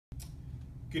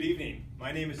Good evening.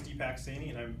 My name is Deepak Saini,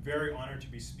 and I'm very honored to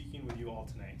be speaking with you all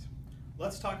tonight.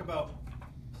 Let's talk about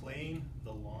playing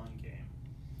the long game.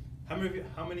 How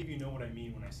many of you know what I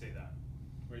mean when I say that?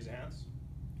 Raise your hands.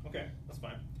 Okay, that's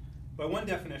fine. By one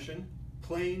definition,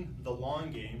 playing the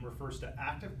long game refers to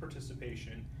active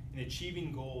participation in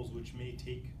achieving goals which may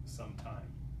take some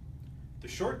time. The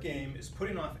short game is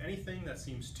putting off anything that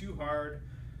seems too hard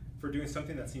for doing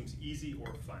something that seems easy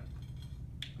or fun.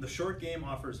 The short game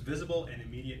offers visible and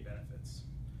immediate benefits.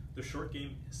 The short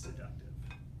game is seductive.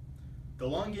 The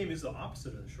long game is the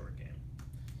opposite of the short game.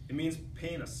 It means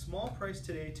paying a small price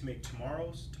today to make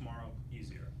tomorrow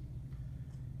easier.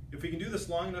 If we can do this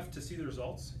long enough to see the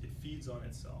results, it feeds on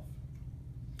itself.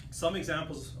 Some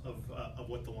examples of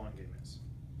what the long game is: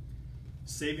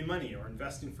 saving money or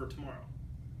investing for tomorrow,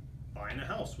 buying a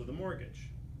house with a mortgage,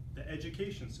 the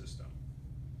education system,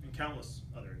 and countless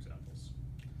other examples.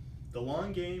 The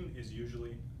long game is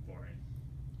usually boring.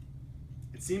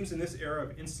 It seems in this era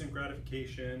of instant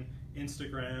gratification,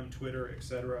 Instagram, Twitter,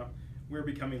 etc., we're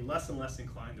becoming less and less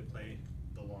inclined to play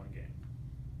the long game.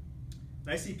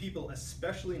 And I see people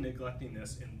especially neglecting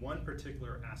this in one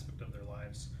particular aspect of their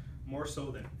lives, more so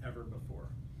than ever before.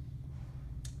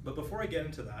 But before I get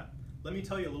into that, let me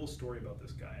tell you a little story about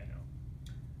this guy I know.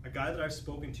 A guy that I've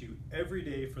spoken to every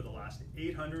day for the last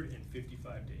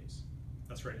 855 days.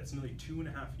 That's right, it's nearly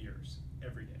 2.5 years,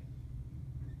 every day.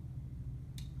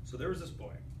 So there was this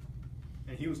boy,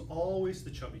 and he was always the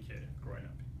chubby kid growing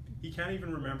up. He can't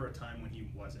even remember a time when he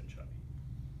wasn't chubby.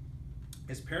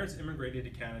 His parents immigrated to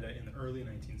Canada in the early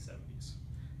 1970s.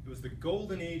 It was the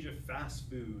golden age of fast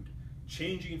food,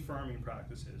 changing farming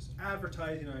practices,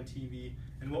 advertising on TV,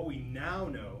 and what we now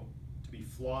know to be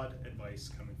flawed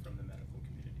advice coming from the medical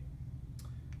community.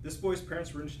 This boy's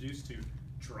parents were introduced to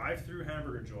drive-through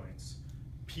hamburger joints,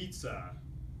 pizza,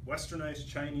 westernized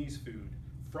Chinese food,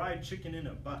 fried chicken in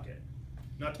a bucket,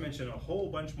 not to mention a whole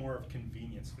bunch more of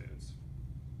convenience foods.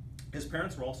 His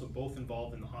parents were also both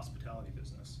involved in the hospitality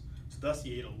business, so thus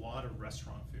he ate a lot of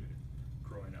restaurant food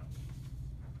growing up.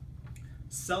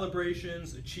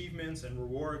 Celebrations, achievements, and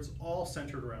rewards all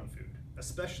centered around food,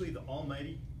 especially the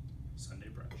almighty Sunday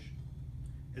brunch.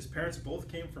 His parents both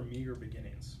came from meager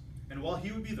beginnings, and while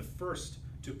he would be the first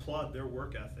to applaud their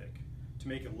work ethic to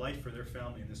make a life for their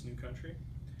family in this new country,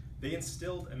 they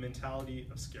instilled a mentality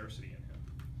of scarcity in him.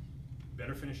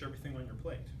 Better finish everything on your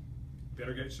plate.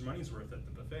 Better get your money's worth at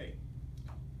the buffet,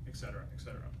 etc.,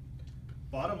 etc.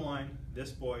 Bottom line,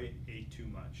 this boy ate too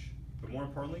much, but more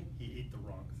importantly, he ate the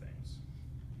wrong things.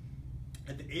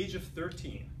 At the age of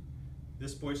 13,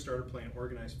 this boy started playing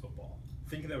organized football,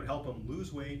 thinking that would help him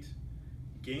lose weight,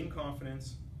 gain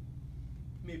confidence,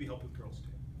 maybe help with girls too.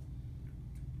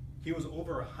 He was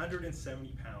over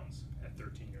 170 pounds at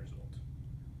 13 years old.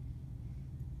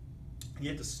 He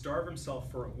had to starve himself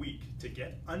for a week to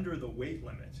get under the weight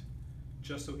limit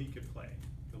just so he could play.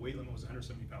 The weight limit was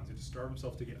 170 pounds. He had to starve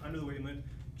himself to get under the weight limit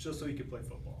just so he could play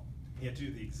football. He had to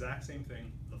do the exact same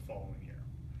thing the following year.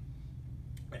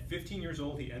 At 15 years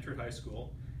old, he entered high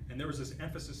school, and there was this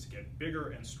emphasis to get bigger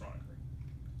and stronger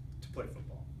to play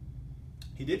football.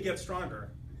 He did get stronger,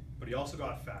 but he also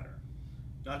got fatter,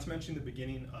 not to mention the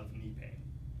beginning of knee pain.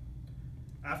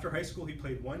 After high school, he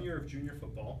played 1 year of junior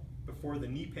football before the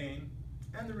knee pain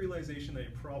and the realization that he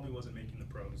probably wasn't making the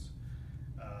pros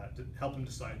to help him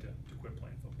decide to quit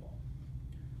playing football.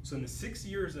 So in the 6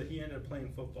 years that he ended up playing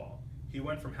football, he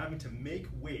went from having to make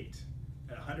weight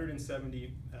at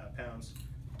 170 pounds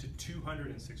to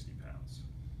 260 pounds.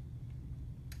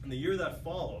 In the year that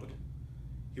followed,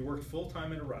 he worked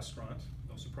full-time in a restaurant,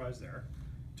 no surprise there,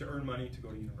 to earn money to go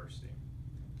to university.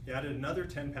 He added another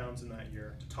 10 pounds in that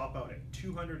year to top out at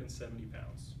 270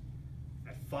 pounds.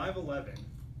 At 5'11",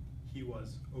 he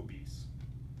was obese.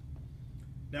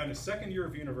 Now in his second year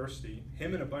of university,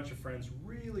 him and a bunch of friends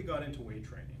really got into weight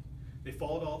training. They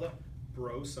followed all the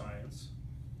bro science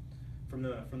from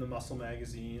the muscle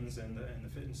magazines and the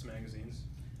fitness magazines,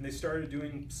 and they started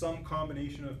doing some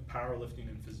combination of powerlifting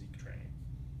and physique training.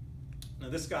 Now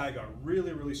this guy got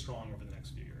really, really strong over the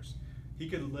next few years. He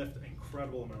could lift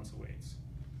incredible amounts of weights,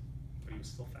 but he was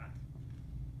still fat.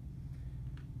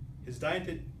 His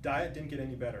diet didn't get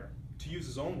any better. To use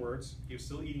his own words, he was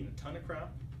still eating a ton of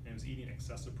crap and he was eating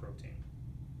excessive protein.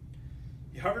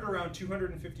 He hovered around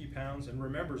 250 pounds and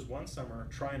remembers one summer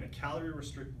trying a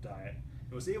calorie-restricted diet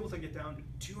and was able to get down to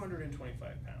 225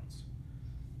 pounds.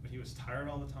 But he was tired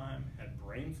all the time, had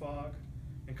brain fog,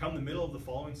 and come the middle of the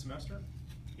following semester,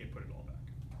 he had put it all back.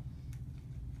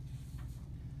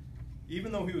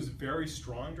 Even though he was very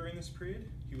strong during this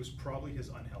period, he was probably his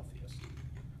unhealthiest.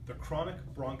 The chronic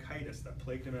bronchitis that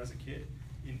plagued him as a kid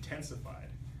intensified,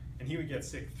 and he would get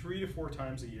sick 3 to 4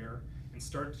 times a year and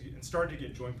started to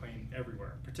get joint pain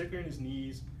everywhere, particularly in his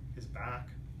knees, his back,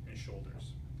 and his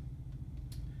shoulders.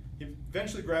 He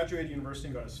eventually graduated university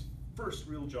and got his first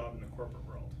real job in the corporate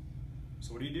world.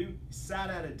 So what did he do? He sat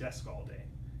at a desk all day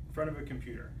in front of a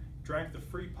computer, drank the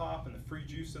free pop and the free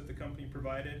juice that the company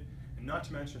provided, and not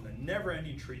to mention the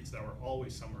never-ending treats that were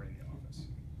always somewhere in the office.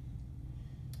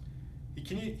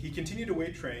 He continued to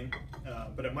weight train,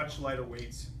 but at much lighter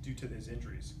weights due to his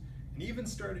injuries, and even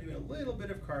started doing a little bit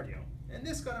of cardio, and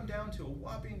this got him down to a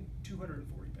whopping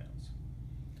 240 pounds.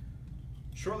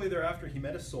 Shortly thereafter, he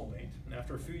met his soulmate, and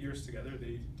after a few years together,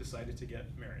 they decided to get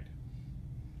married.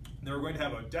 They were going to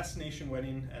have a destination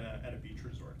wedding at a beach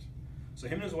resort. So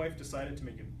him and his wife decided to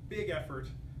make a big effort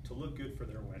to look good for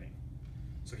their wedding.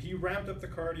 So he ramped up the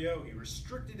cardio, he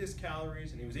restricted his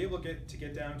calories, and he was able to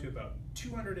get down to about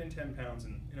 210 pounds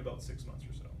in about 6 months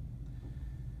or so.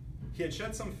 He had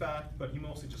shed some fat, but he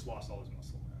mostly just lost all his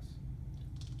muscle mass.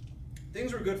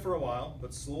 Things were good for a while,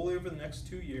 but slowly over the next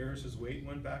 2 years, his weight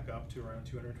went back up to around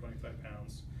 225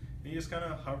 pounds, and he just kind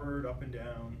of hovered up and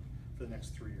down for the next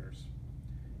 3 years.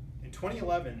 In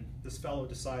 2011, this fellow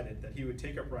decided that he would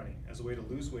take up running as a way to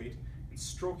lose weight and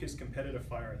stroke his competitive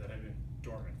fire that had been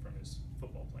dormant from his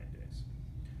football playing days.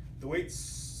 The weight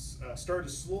started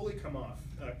to slowly come off,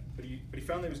 but he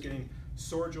found that he was getting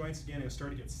sore joints again and was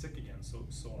starting to get sick again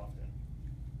so often.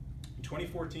 In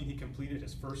 2014, he completed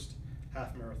his first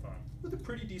half marathon with a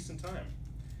pretty decent time.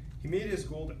 He made it his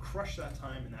goal to crush that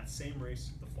time in that same race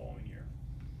the following year.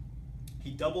 He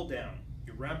doubled down.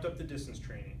 He ramped up the distance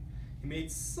training. He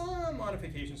made some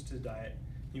modifications to the diet.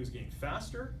 He was getting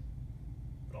faster,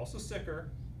 but also sicker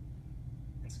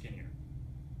and skinnier.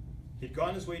 He'd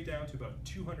gotten his weight down to about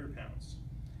 200 pounds.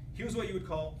 He was what you would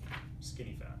call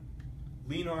skinny fat.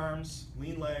 Lean arms,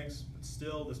 lean legs, but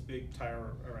still this big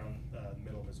tire around the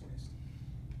middle of his waist.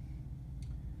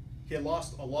 He had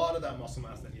lost a lot of that muscle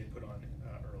mass that he had put on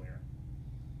earlier.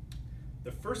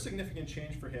 The first significant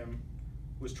change for him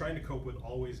was trying to cope with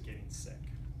always getting sick.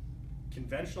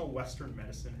 Conventional Western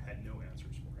medicine had no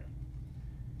answers for him.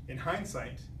 In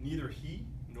hindsight, neither he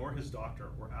nor his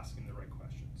doctor were asking the right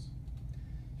questions.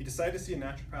 He decided to see a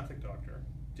naturopathic doctor,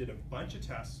 did a bunch of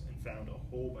tests, and found a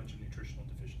whole bunch of nutritional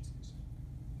deficiencies.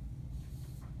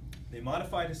 They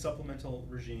modified his supplemental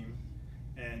regime,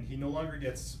 and he no longer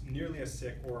gets nearly as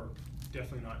sick, or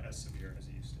definitely not as severe as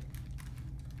he used to.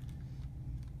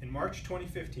 In March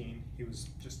 2015, he was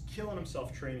just killing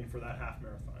himself training for that half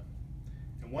marathon.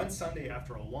 And one Sunday,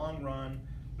 after a long run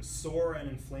with sore and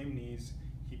inflamed knees,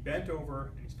 he bent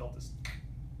over and he felt this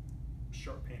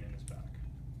sharp pain in his back.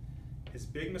 His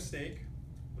big mistake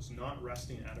was not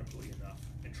resting adequately enough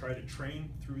and tried to train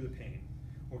through the pain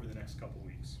over the next couple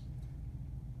weeks.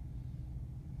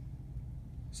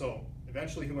 So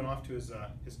eventually he went off to his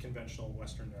conventional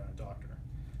Western doctor.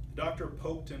 The doctor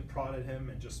poked and prodded him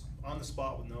and just on the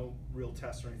spot with no real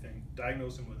tests or anything,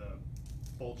 diagnosed him with a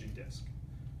bulging disc.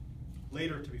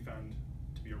 Later to be found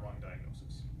to be a wrong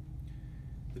diagnosis.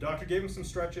 The doctor gave him some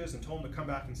stretches and told him to come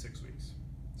back in 6 weeks.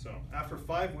 So after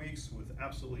 5 weeks with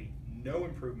absolutely no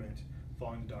improvement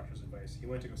following the doctor's advice, he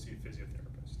went to go see a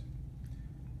physiotherapist.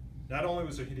 Not only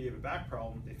was he have a back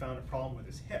problem, they found a problem with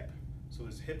his hip. So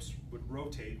his hips would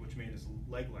rotate, which made his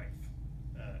leg length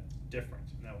different,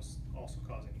 and that was also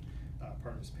causing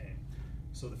part of his pain.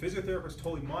 So the physiotherapist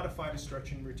totally modified his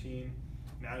stretching routine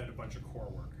and added a bunch of core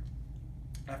work.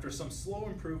 After some slow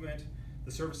improvement,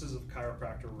 the services of the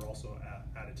chiropractor were also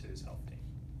added to his health team.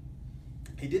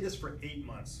 He did this for 8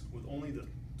 months with only the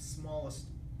smallest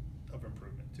of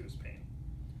improvement to his pain.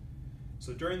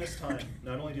 So during this time,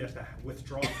 not only did he have to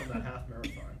withdraw from that half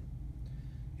marathon,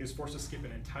 he was forced to skip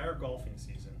an entire golfing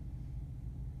season.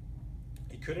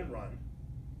 He couldn't run,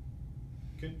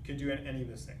 couldn't do any of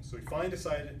these things. So he finally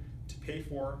decided to pay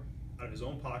for out of his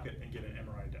own pocket and get an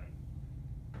MRI done.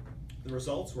 The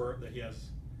results were that he has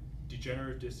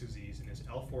degenerative disc disease in his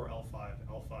L4, L5,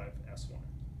 L5, S1.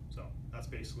 So that's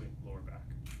basically lower back.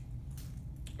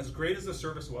 As great as the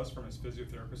service was from his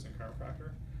physiotherapist and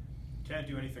chiropractor, he can't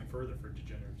do anything further for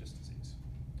degenerative disc disease.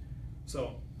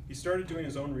 So he started doing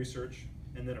his own research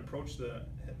and then approached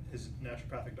his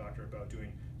naturopathic doctor about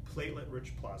doing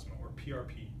platelet-rich plasma, or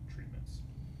PRP, treatments.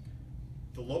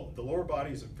 The lower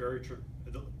body is a very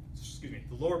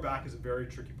the lower back is a very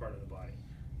tricky part of the body.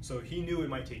 So he knew it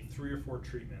might take 3 or 4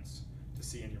 treatments to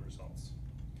see any results.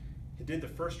 He did the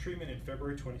first treatment in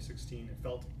February 2016 and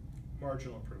felt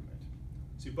marginal improvement.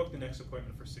 So he booked the next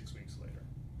appointment for 6 weeks later.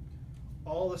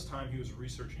 All this time he was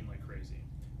researching like crazy,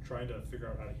 trying to figure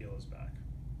out how to heal his back.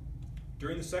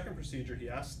 During the second procedure, he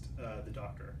asked the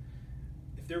doctor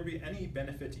if there would be any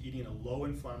benefit to eating a low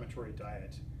inflammatory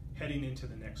diet heading into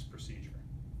the next procedure.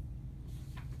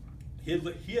 He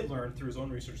had learned through his own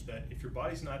research that if your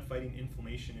body's not fighting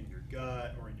inflammation in your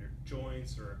gut or in your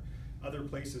joints or other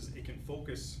places, it can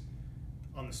focus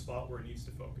on the spot where it needs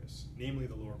to focus, namely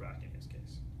the lower back in his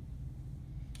case.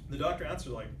 The doctor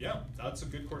answered like, yeah, that's a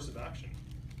good course of action.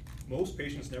 Most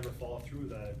patients never follow through with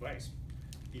that advice.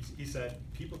 He said,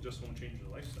 people just won't change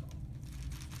their lifestyle.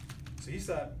 So he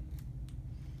said,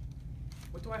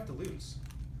 what do I have to lose?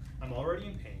 I'm already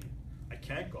in pain. I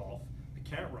can't golf. I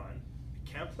can't run.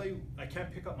 I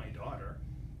can't pick up my daughter.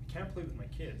 I can't play with my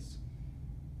kids.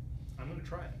 I'm going to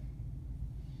try it.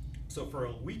 So for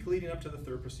a week leading up to the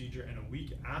third procedure and a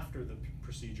week after the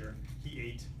procedure, he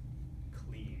ate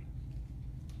clean.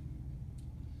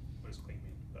 What does clean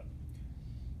mean?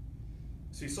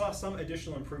 So he saw some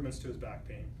additional improvements to his back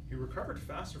pain. He recovered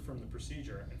faster from the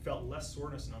procedure and felt less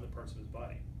soreness in other parts of his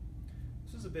body.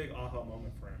 This was a big aha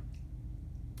moment for him.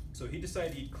 So he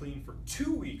decided to eat clean for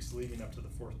 2 weeks leading up to the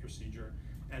fourth procedure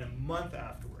and a month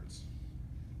afterwards.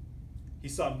 He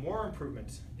saw more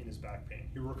improvement in his back pain.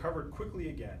 He recovered quickly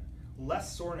again,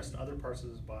 less soreness in other parts of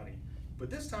his body. But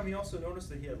this time he also noticed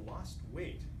that he had lost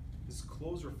weight. His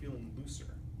clothes were feeling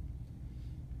looser.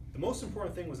 The most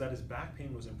important thing was that his back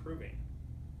pain was improving.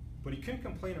 But he couldn't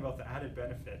complain about the added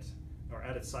benefit or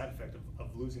added side effect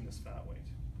of losing this fat weight.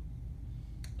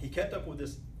 He kept up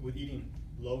with eating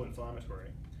low inflammatory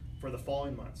for the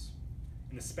following months.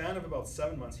 In the span of about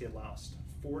 7 months, he had lost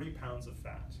 40 pounds of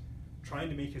fat, trying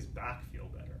to make his back feel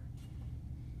better.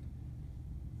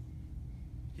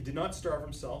 He did not starve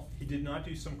himself. He did not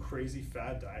do some crazy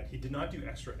fad diet. He did not do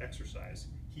extra exercise.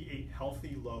 He ate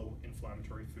healthy, low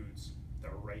inflammatory foods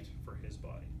that were right for his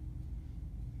body.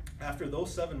 After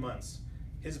those 7 months,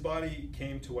 his body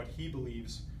came to what he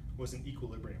believes was an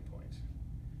equilibrium point.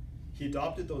 He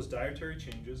adopted those dietary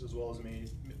changes as well as made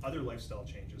other lifestyle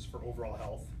changes for overall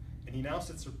health, and he now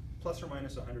sits plus or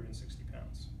minus 160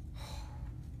 pounds.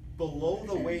 Below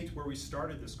the weight where we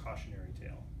started this cautionary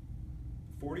tale.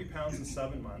 40 pounds in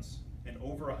 7 months and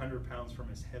over 100 pounds from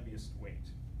his heaviest weight.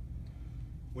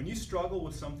 When you struggle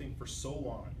with something for so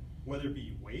long, whether it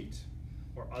be weight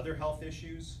or other health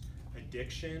issues,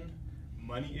 addiction,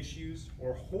 money issues,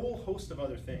 or a whole host of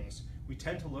other things, we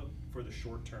tend to look for the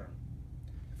short term.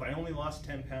 If I only lost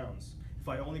 10 pounds, if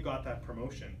I only got that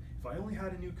promotion, if I only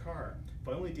had a new car, if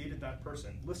I only dated that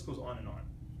person, the list goes on and on.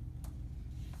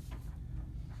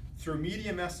 Through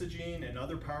media messaging and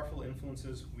other powerful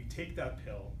influences, we take that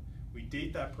pill, we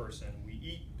date that person, we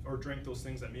eat or drink those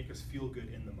things that make us feel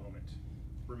good in the moment.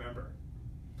 Remember,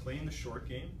 playing the short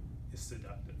game is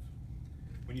seductive.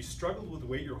 When you struggled with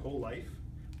weight your whole life,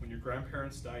 when your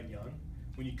grandparents died young,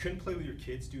 when you couldn't play with your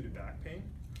kids due to back pain,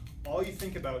 all you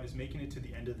think about is making it to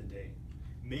the end of the day,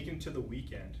 making it to the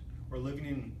weekend, or living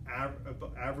an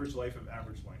average life of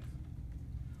average length.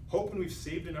 Hoping we've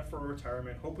saved enough for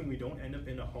retirement, hoping we don't end up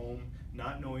in a home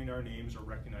not knowing our names or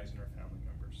recognizing our family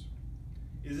members.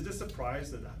 Is it a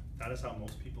surprise that that is how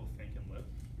most people think and live?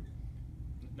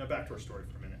 Now back to our story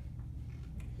for a minute.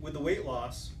 With the weight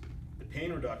loss, the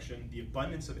pain reduction, the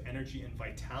abundance of energy and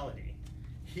vitality,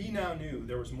 he now knew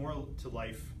there was more to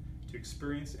life to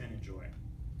experience and enjoy.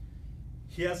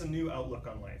 He has a new outlook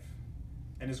on life,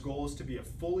 and his goal is to be a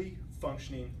fully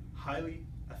functioning, highly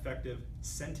effective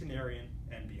centenarian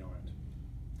and beyond.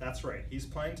 That's right, he's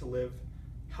planning to live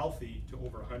healthy to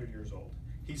over 100 years old.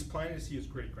 He's planning to see his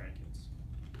great-grandkids.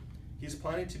 He's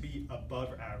planning to be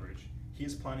above average. He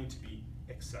is planning to be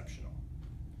exceptional.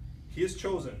 He has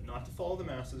chosen not to follow the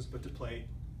masses, but to play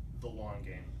the long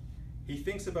game. He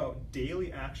thinks about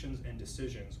daily actions and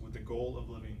decisions with the goal of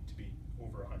living to be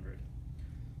over 100.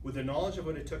 With the knowledge of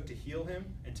what it took to heal him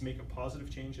and to make a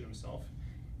positive change in himself,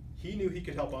 he knew he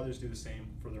could help others do the same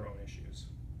for their own issues.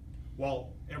 While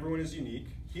everyone is unique,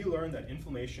 he learned that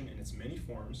inflammation in its many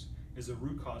forms is the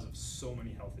root cause of so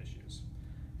many health issues.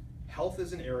 Health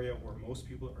is an area where most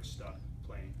people are stuck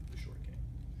playing the short game.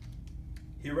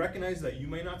 He recognized that you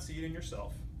may not see it in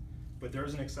yourself, but there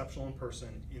is an exceptional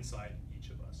person inside each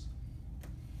of us.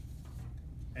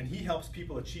 And he helps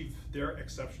people achieve their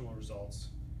exceptional results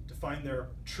to find their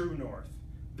true north,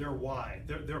 their why,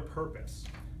 their purpose,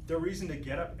 their reason to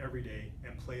get up every day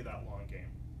and play that long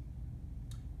game.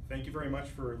 Thank you very much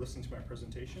for listening to my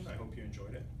presentation. I hope you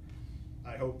enjoyed it.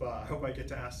 I hope I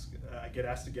get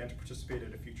asked again to participate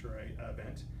at a future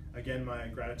event. Again, my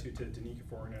gratitude to Danica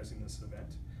for organizing this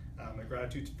event. My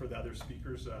gratitude for the other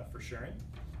speakers for sharing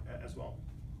as well.